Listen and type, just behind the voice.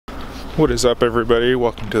What is up, everybody?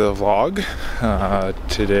 Welcome to the vlog.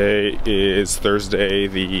 Today is Thursday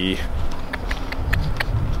the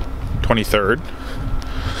 23rd.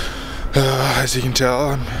 As you can tell,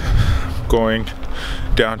 I'm going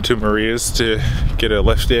down to Maria's to get a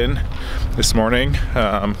lift in this morning.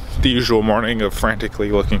 The usual morning of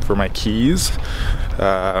frantically looking for my keys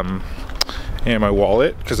and my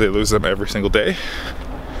wallet because I lose them every single day.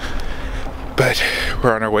 But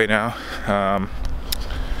we're on our way now.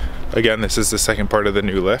 Again, this is the second part of the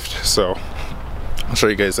new lift, so I'll show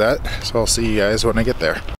you guys that. So I'll see you guys when I get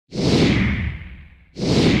there.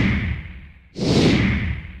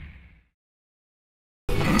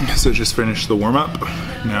 So just finished the warm-up,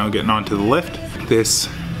 now getting onto the lift. This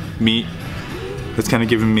meet has kind of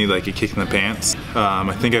given me like a kick in the pants.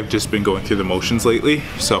 I think I've just been going through the motions lately,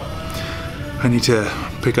 so I need to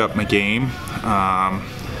pick up my game,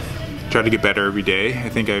 try to get better every day. I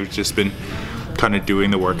think I've just been kind of doing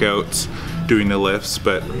the workouts, doing the lifts,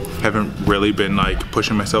 but haven't really been like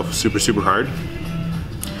pushing myself super hard.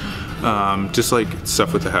 Just like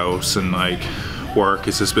stuff with the house and like work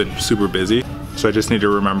has just been super busy. So I just need to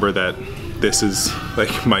remember that this is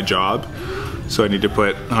like my job. So I need to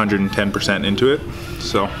put 110% into it.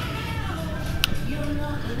 So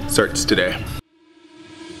starts today.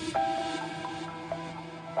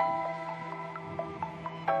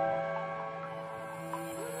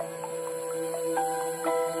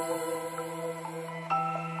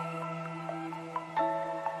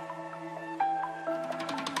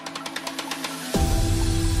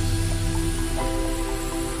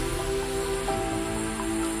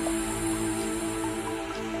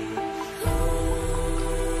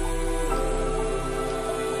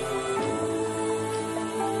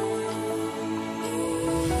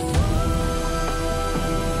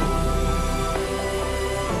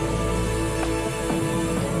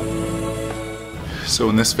 So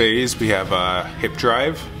in this phase we have a hip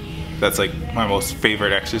drive. That's like my most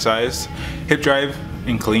favorite exercise. Hip drive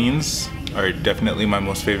and cleans are definitely my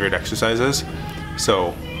most favorite exercises.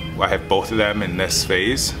 So I have both of them in this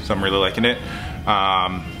phase, so I'm really liking it.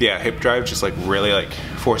 Yeah, hip drive just like really like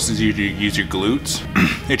forces you to use your glutes.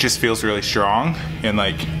 It just feels really strong, and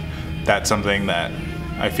like that's something that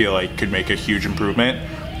I feel like could make a huge improvement.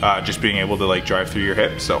 Just being able to like drive through your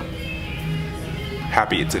hips. So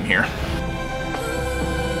happy it's in here.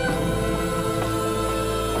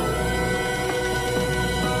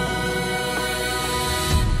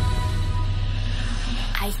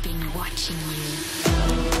 I've been watching you.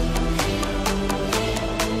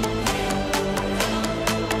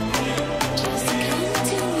 Just come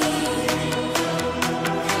to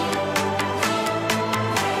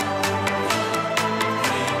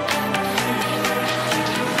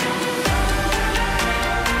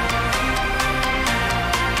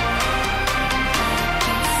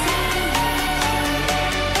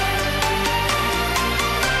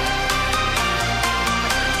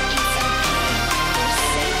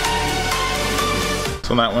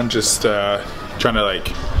So that one just trying to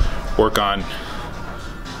like work on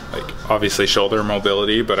like obviously shoulder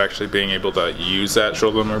mobility, but actually being able to use that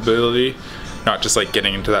shoulder mobility, not just like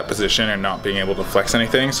getting into that position and not being able to flex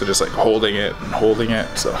anything. So just like holding it and holding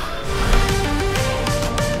it. So.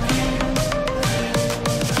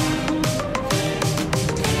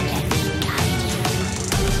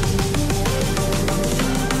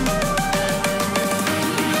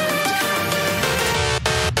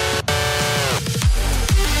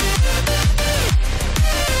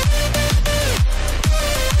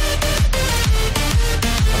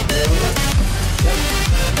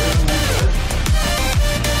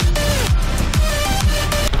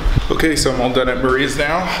 Okay, so I'm all done at Maria's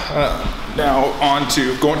now. Now on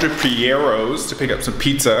to going to Piero's to pick up some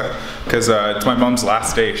pizza because it's my mom's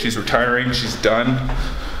last day. She's retiring, she's done.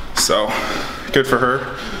 So good for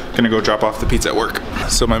her. Gonna go drop off the pizza at work.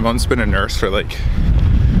 So my mom's been a nurse for like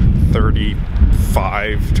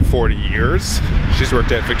 35 to 40 years. She's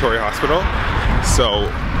worked at Victoria Hospital. So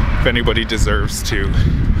if anybody deserves to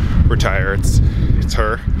retire, it's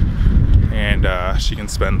her. And she can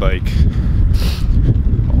spend like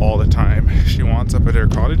all the time she wants up at her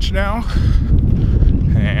cottage now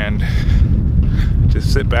and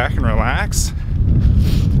just sit back and relax.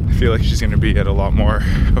 I feel like she's gonna be at a lot more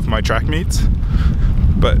of my track meets,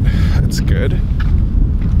 but that's good.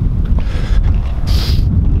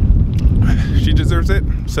 She deserves it,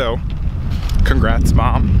 so congrats,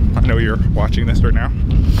 Mom. I know you're watching this right now.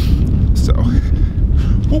 So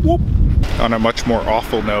whoop whoop. On a much more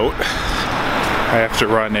awful note, I have to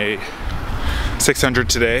run a 600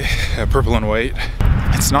 today, purple and white.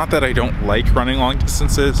 It's not that I don't like running long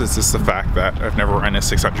distances, it's just the fact that I've never run a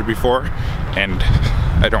 600 before, and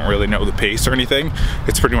I don't really know the pace or anything.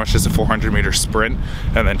 It's pretty much just a 400-meter sprint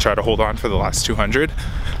and then try to hold on for the last 200.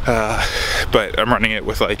 But I'm running it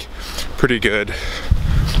with like pretty good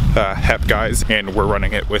hep guys, and we're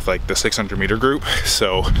running it with like the 600-meter group.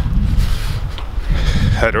 So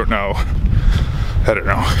I don't know.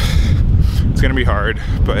 It's gonna be hard,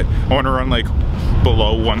 but I want to run like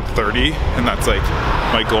below 130, and that's like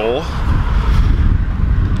my goal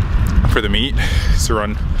for the meet, is to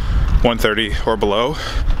run 130 or below.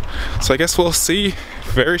 So I guess we'll see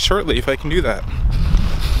very shortly if I can do that.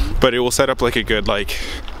 But it will set up like a good like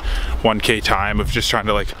 1K time of just trying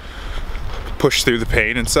to like push through the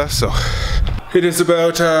pain and stuff. So it is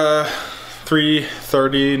about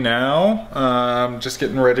 3:30 now. Just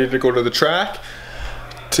getting ready to go to the track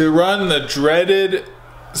to run the dreaded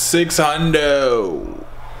 600.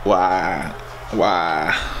 Why?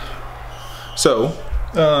 So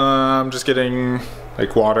I'm just getting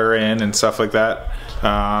like water in and stuff like that.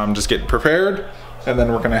 Just getting prepared, and then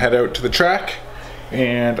we're gonna head out to the track,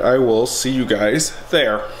 and I will see you guys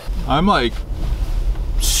there. I'm like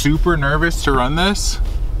super nervous to run this.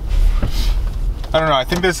 I don't know, I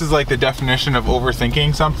think this is like the definition of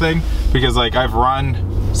overthinking something, because like I've run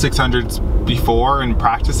 600s before in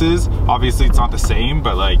practices. Obviously it's not the same,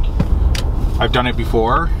 but like I've done it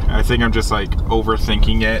before. I think I'm just like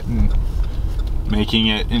overthinking it and making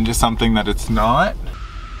it into something that it's not.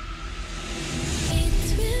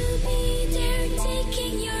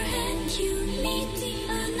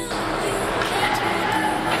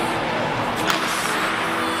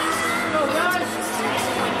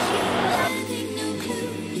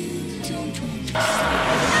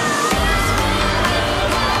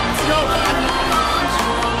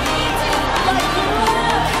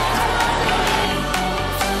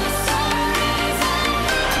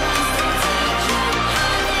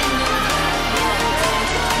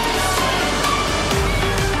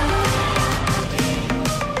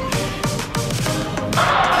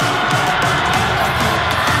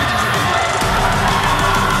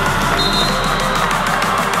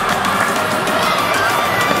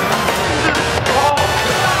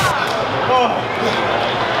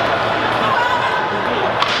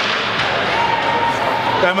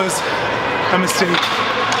 That was a mistake.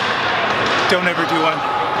 Don't ever do one.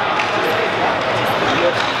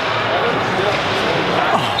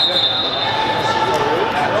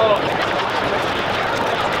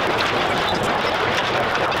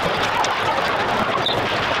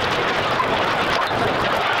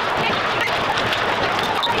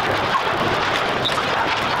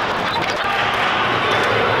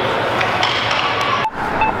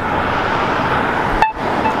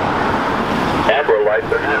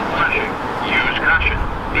 Use caution.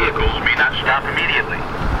 Vehicles may not stop immediately.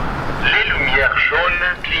 Les lumières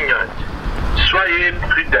jaunes clignotent. Soyez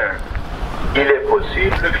prudents. Il est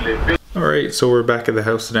possible que les... Alright, so we're back at the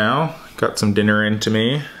house now. Got some dinner into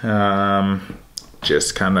me.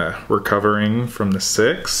 Just kind of recovering from the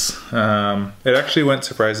 6. It actually went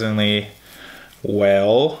surprisingly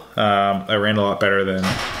well. I ran a lot better than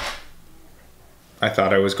I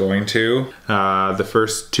thought I was going to. The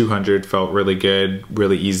first 200 felt really good,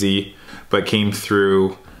 really easy, but came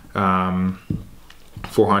through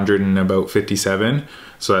 400 in about 57.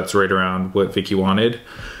 So that's right around what Vicky wanted.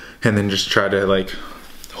 And then just try to like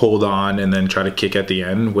hold on and then try to kick at the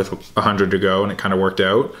end with 100 to go, and it kind of worked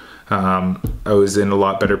out. I was in a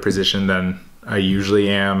lot better position than I usually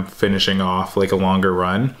am finishing off like a longer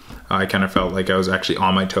run. I kind of felt like I was actually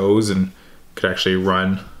on my toes and could actually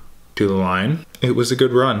run to the line. It was a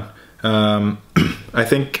good run. I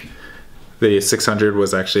think the 600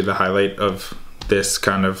 was actually the highlight of this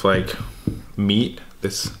kind of like meet,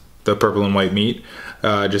 the purple and white meet,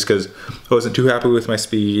 just because I wasn't too happy with my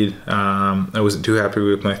speed. I wasn't too happy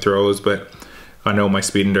with my throws, but I know my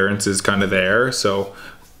speed endurance is kind of there, so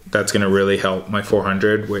that's going to really help my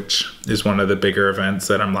 400, which is one of the bigger events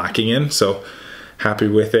that I'm lacking in. So happy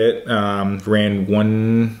with it. Ran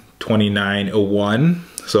 1:29:01.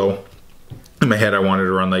 So in my head I wanted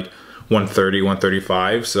to run like 1:30,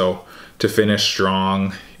 1:35. So to finish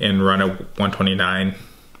strong and run a 1:29,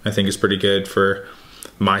 I think is pretty good for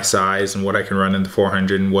my size and what I can run in the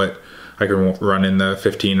 400 and what I can run in the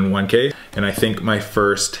 15 and 1K. And I think my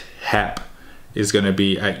first HEP is going to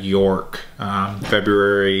be at York,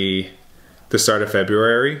 the start of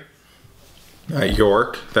February at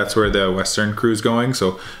York. That's where the Western crew's going,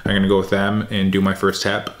 so I'm going to go with them and do my first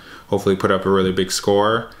HEP, hopefully put up a really big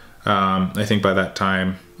score. I think by that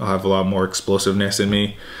time I'll have a lot more explosiveness in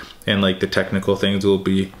me, and like the technical things will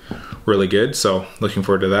be really good, so looking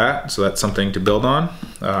forward to that. So that's something to build on.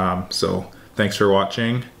 So thanks for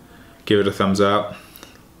watching. Give it a thumbs up,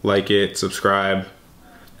 like it, subscribe,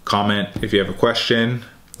 comment if you have a question.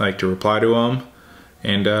 I like to reply to them.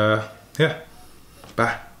 And yeah,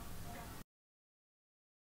 bye.